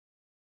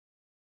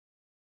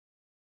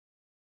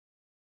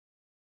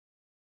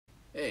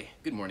Hey,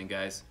 good morning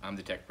guys. I'm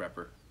the Tech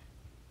Prepper.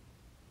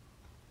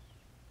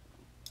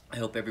 I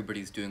hope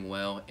everybody's doing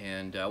well,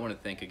 and I want to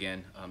thank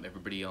again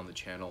everybody on the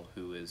channel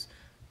who is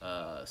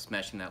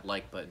smashing that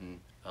like button,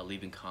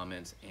 leaving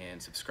comments,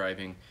 and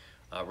subscribing.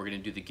 We're going to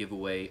do the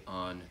giveaway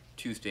on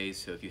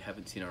Tuesdays, so if you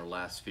haven't seen our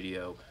last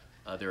video,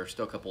 there are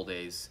still a couple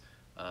days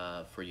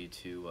for you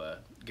to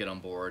get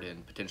on board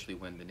and potentially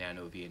win the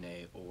Nano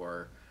VNA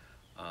or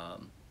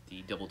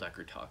the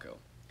double-decker taco.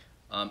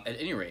 At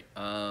any rate,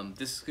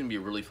 this is going to be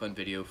a really fun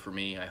video for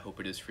me. I hope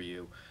it is for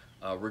you.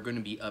 We're going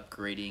to be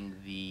upgrading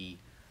the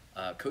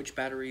coach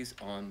batteries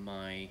on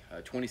my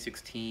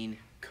 2016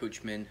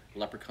 Coachman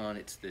Leprechaun.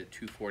 It's the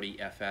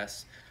 240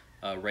 FS.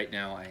 Right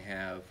now I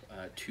have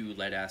two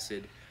lead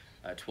acid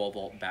 12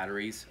 volt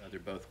batteries.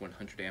 They're both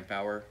 100 amp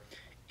hour,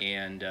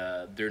 and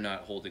they're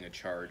not holding a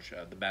charge.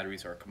 The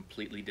batteries are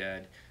completely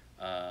dead.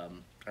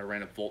 I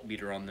ran a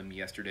voltmeter on them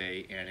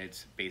yesterday and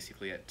it's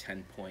basically at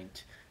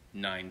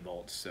 10.9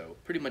 volts, so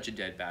pretty much a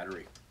dead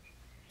battery.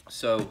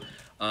 So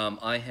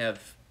I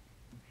have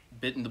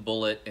bitten the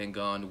bullet and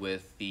gone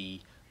with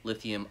the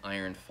Lithium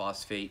Iron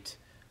Phosphate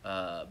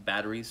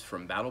batteries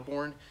from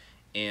Battleborn,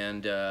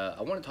 and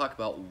I want to talk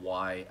about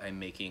why I'm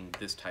making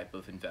this type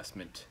of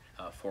investment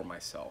for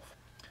myself.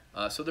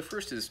 So the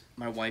first is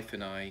my wife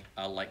and I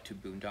like to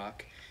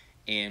boondock,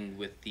 and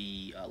with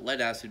the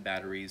lead acid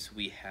batteries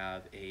we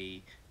have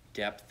a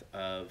depth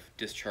of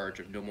discharge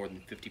of no more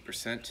than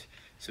 50%.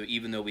 So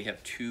even though we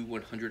have two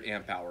 100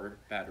 amp hour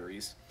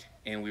batteries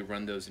and we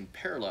run those in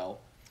parallel,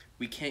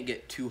 we can't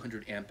get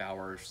 200 amp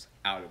hours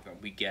out of them.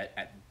 We get,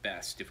 at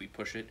best, if we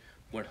push it,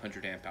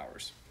 100 amp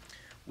hours.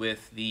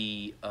 With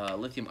the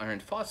lithium iron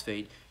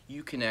phosphate,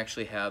 you can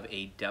actually have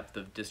a depth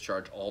of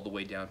discharge all the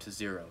way down to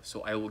 0.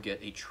 So I will get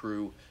a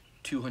true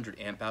 200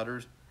 amp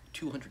hours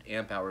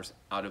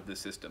out of the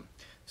system.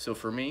 So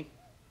for me,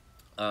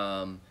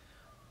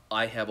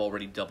 I have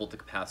already doubled the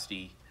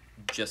capacity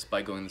just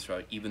by going this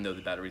route, even though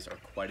the batteries are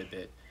quite a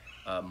bit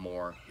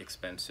more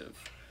expensive.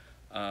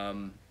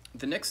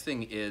 The next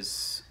thing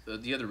is,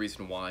 the other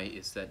reason why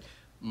is that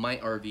my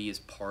RV is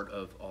part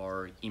of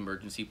our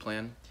emergency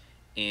plan,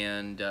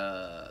 and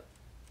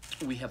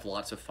we have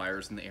lots of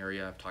fires in the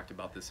area. I've talked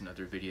about this in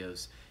other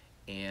videos,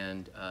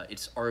 and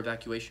it's our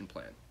evacuation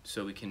plan.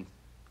 So we can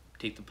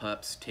take the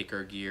pups, take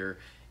our gear,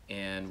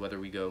 and whether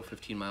we go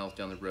 15 miles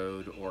down the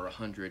road or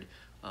 100,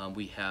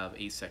 we have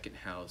a second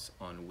house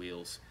on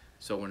wheels.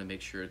 So I want to make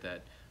sure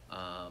that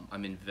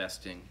I'm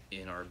investing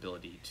in our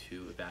ability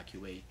to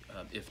evacuate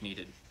if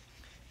needed.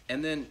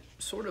 And then,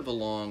 sort of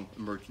along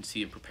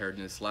emergency and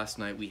preparedness, last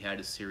night we had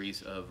a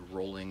series of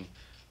rolling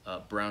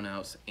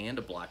brownouts and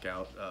a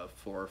blackout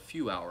for a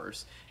few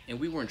hours, and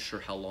we weren't sure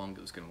how long it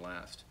was going to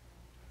last.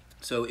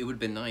 So it would have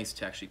been nice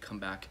to actually come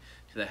back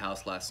to the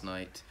house last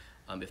night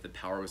if the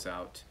power was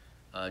out,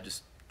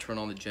 just turn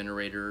on the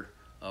generator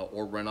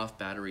or run off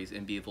batteries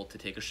and be able to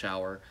take a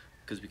shower,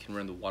 because we can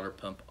run the water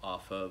pump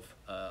off of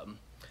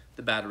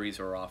the batteries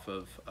or off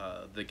of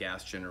the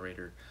gas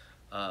generator.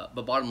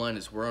 But bottom line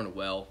is we're on a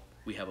well.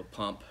 We have a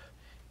pump,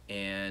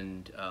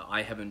 and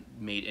I haven't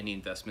made any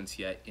investments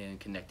yet in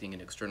connecting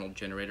an external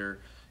generator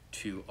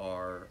to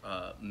our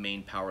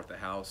main power at the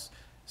house.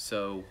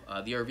 So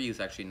the RV is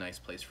actually a nice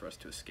place for us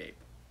to escape.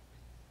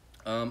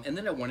 And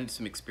then I wanted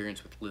some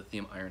experience with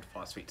lithium iron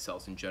phosphate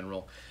cells in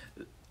general.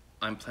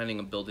 I'm planning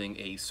on building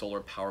a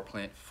solar power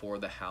plant for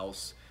the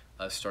house,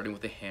 starting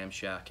with a ham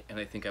shack, and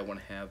I think I want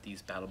to have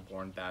these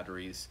Battleborn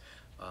batteries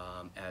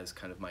as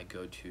kind of my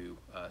go-to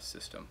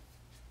system.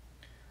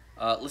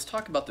 Let's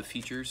talk about the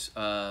features,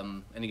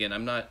 and again,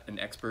 I'm not an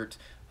expert,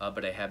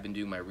 but I have been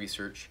doing my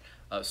research.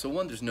 So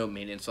one, there's no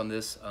maintenance on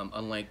this.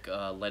 Unlike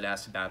lead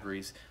acid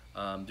batteries,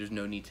 there's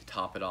no need to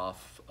top it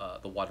off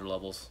the water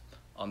levels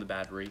on the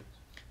battery.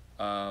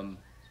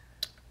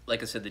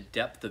 Like I said, the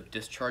depth of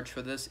discharge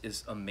for this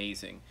is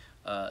amazing.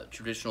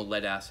 Traditional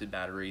lead acid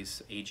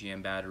batteries,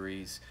 AGM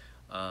batteries,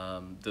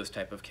 those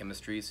type of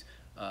chemistries,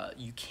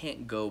 you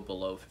can't go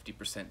below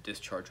 50%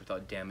 discharge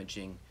without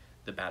damaging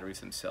the batteries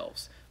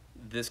themselves.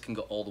 This can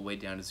go all the way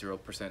down to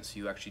 0%, so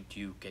you actually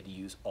do get to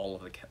use all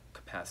of the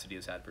capacity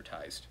as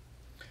advertised.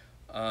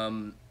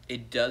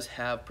 It does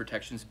have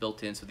protections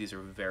built in, so these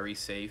are very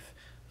safe.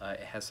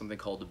 It has something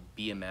called a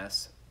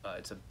BMS.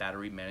 It's a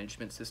battery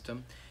management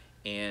system,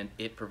 and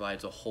it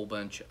provides a whole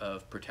bunch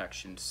of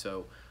protections.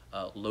 So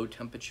low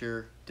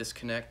temperature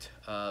disconnect,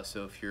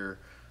 so if you're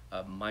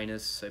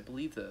minus, I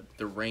believe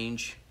the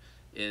range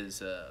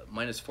is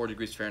minus 4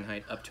 degrees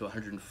Fahrenheit up to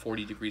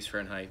 140 degrees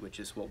Fahrenheit, which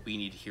is what we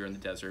need here in the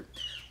desert.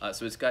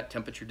 So it's got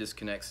temperature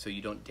disconnects, so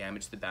you don't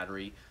damage the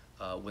battery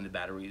when the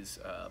batteries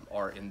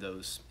are in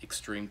those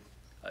extreme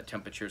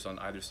temperatures on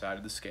either side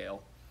of the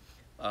scale.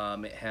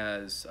 It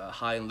has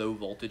high and low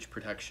voltage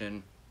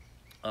protection,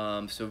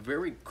 so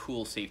very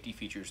cool safety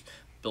features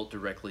built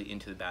directly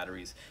into the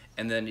batteries.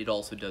 And then it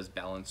also does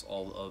balance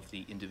all of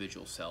the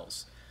individual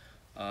cells.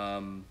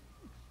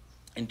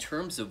 In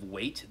terms of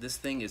weight, this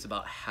thing is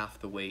about half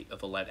the weight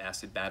of a lead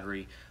acid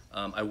battery.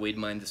 I weighed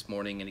mine this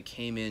morning and it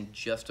came in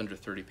just under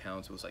 30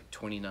 pounds. It was like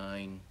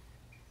 29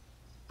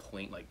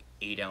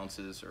 0.8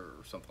 ounces or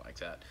something like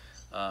that.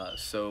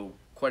 So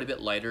quite a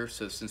bit lighter.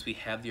 So since we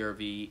have the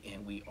RV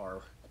and we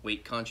are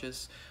weight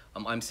conscious,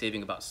 I'm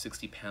saving about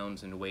 60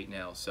 pounds in weight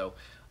now. So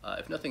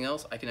if nothing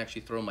else, I can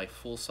actually throw my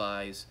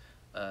full-size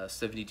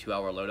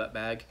 72-hour loadout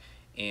bag,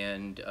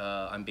 and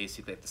I'm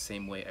basically at the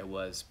same weight I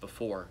was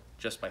before,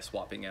 just by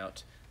swapping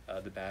out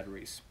the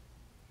batteries.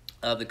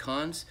 The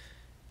cons,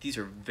 these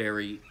are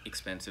very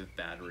expensive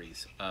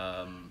batteries.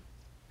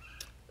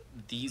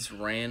 These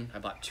ran, I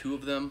bought 2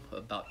 of them,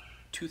 about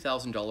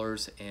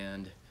 $2,000,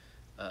 and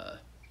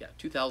yeah,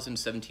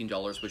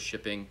 $2,017 was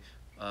shipping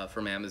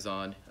from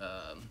Amazon.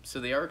 So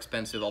they are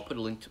expensive. I'll put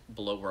a link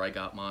below where I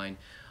got mine.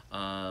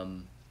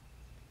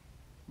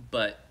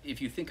 But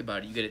if you think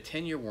about it, you get a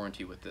 10-year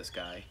warranty with this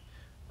guy.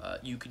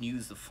 You can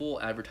use the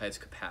full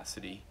advertised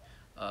capacity.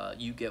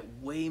 You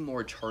get way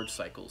more charge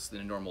cycles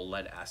than a normal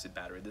lead acid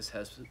battery. This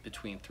has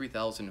between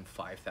 3,000 and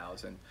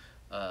 5,000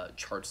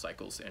 charge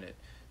cycles in it.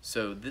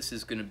 So this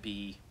is going to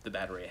be the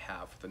battery I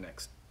have for the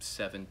next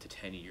 7 to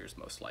 10 years,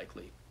 most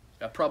likely.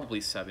 Probably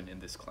 7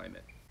 in this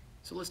climate.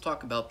 So let's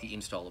talk about the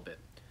install a bit.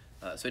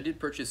 So I did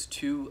purchase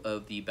 2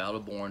 of the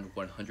Battleborn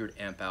 100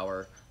 amp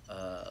hour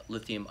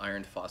lithium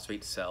iron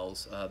phosphate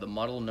cells. The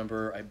model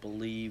number, I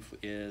believe,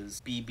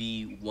 is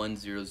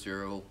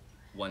BB10012.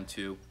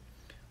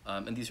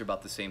 And these are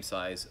about the same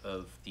size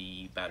of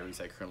the batteries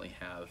I currently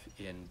have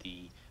in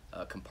the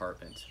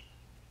compartment.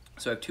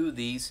 So I have 2 of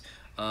these.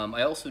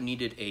 I also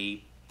needed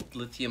a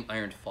lithium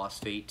iron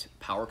phosphate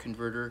power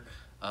converter.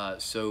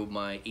 So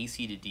my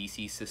AC to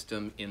DC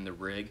system in the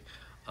rig,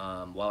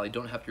 while I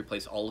don't have to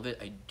replace all of it,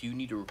 I do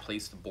need to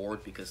replace the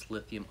board because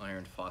lithium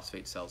iron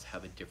phosphate cells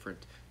have a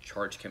different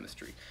charge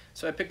chemistry.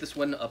 So I picked this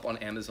one up on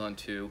Amazon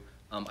too.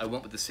 I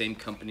went with the same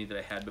company that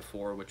I had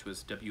before, which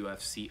was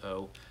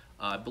wfco.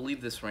 I believe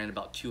this ran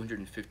about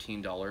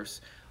 $215,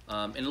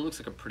 and it looks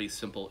like a pretty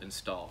simple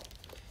install.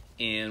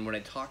 And when I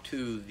talked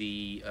to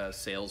the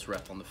sales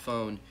rep on the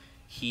phone,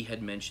 he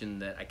had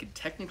mentioned that I could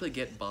technically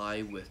get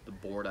by with the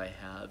board I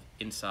have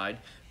inside,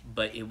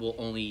 but it will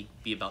only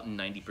be about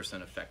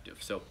 90% effective.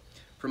 So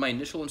for my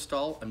initial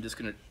install, I'm just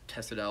going to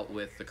test it out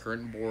with the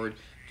current board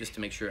just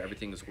to make sure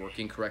everything is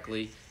working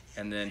correctly.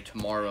 And then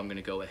tomorrow I'm going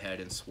to go ahead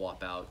and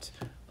swap out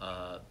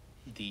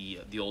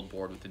the old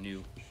board with the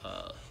new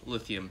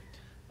lithium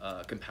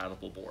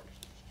compatible board.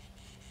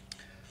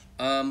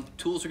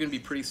 Tools are going to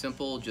be pretty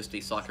simple, just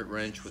a socket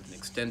wrench with an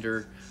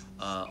extender,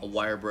 a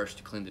wire brush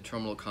to clean the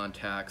terminal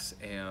contacts,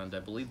 and I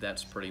believe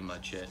that's pretty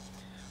much it.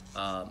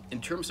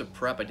 In terms of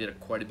prep, I did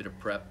quite a bit of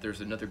prep.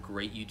 There's another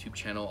great YouTube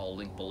channel I'll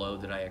link below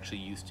that I actually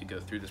used to go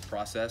through this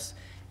process.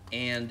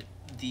 And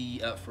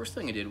the first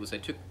thing I did was I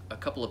took a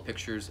couple of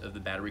pictures of the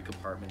battery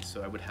compartments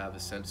so I would have a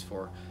sense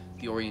for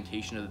the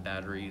orientation of the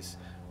batteries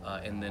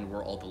and then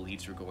where all the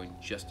leads are going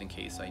just in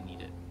case I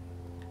need it.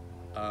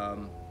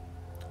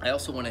 I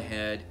also went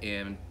ahead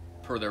and,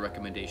 per their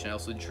recommendation, I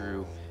also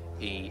drew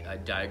a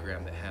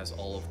diagram that has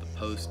all of the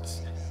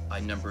posts. I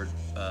numbered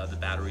the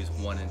batteries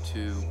 1 and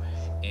 2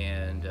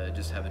 and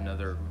just have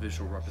another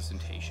visual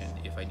representation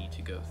if I need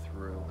to go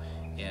through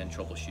and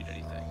troubleshoot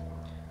anything.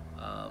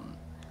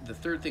 The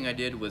third thing I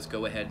did was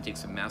go ahead and take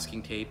some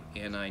masking tape,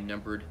 and I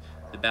numbered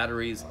the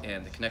batteries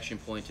and the connection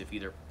point of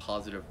either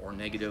positive or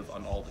negative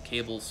on all the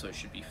cables, so it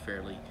should be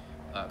fairly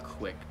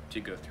quick to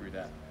go through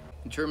that.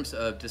 In terms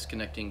of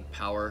disconnecting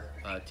power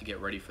to get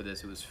ready for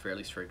this, it was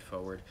fairly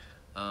straightforward.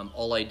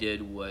 All I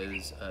did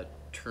was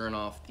turn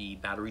off the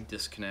battery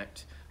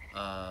disconnect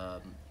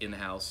in the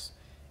house.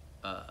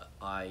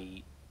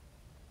 I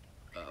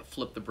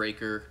flipped the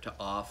breaker to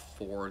off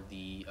for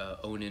the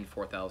Onin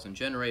 4000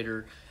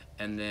 generator,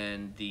 and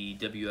then the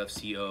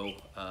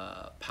WFCO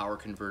power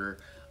converter.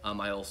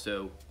 I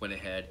also went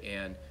ahead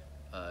and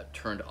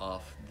turned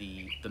off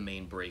the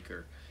main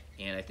breaker,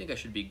 and I think I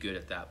should be good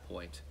at that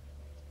point.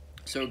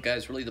 So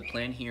guys, really the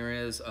plan here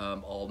is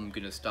I'm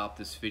going to stop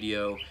this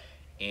video,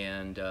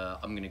 and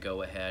I'm going to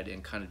go ahead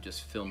and kind of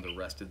just film the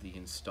rest of the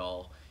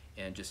install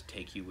and just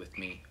take you with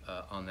me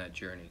on that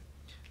journey.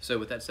 So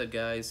with that said,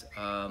 guys,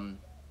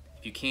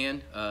 if you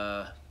can,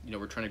 you know,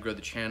 we're trying to grow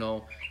the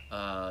channel.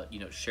 You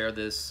know, share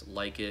this,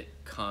 like it,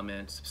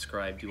 comment,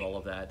 subscribe, do all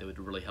of that. That would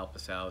really help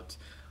us out.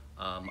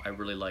 I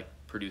really like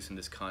producing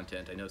this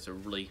content. I know it's a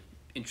really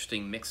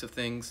interesting mix of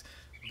things,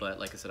 but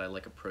like I said, I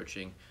like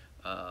approaching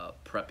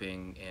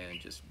prepping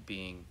and just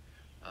being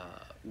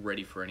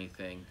ready for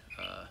anything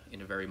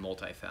in a very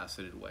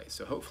multifaceted way.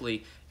 So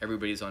hopefully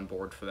everybody's on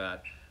board for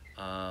that.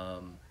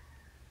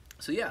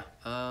 So yeah,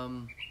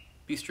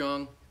 be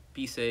strong,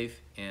 be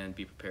safe, and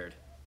be prepared.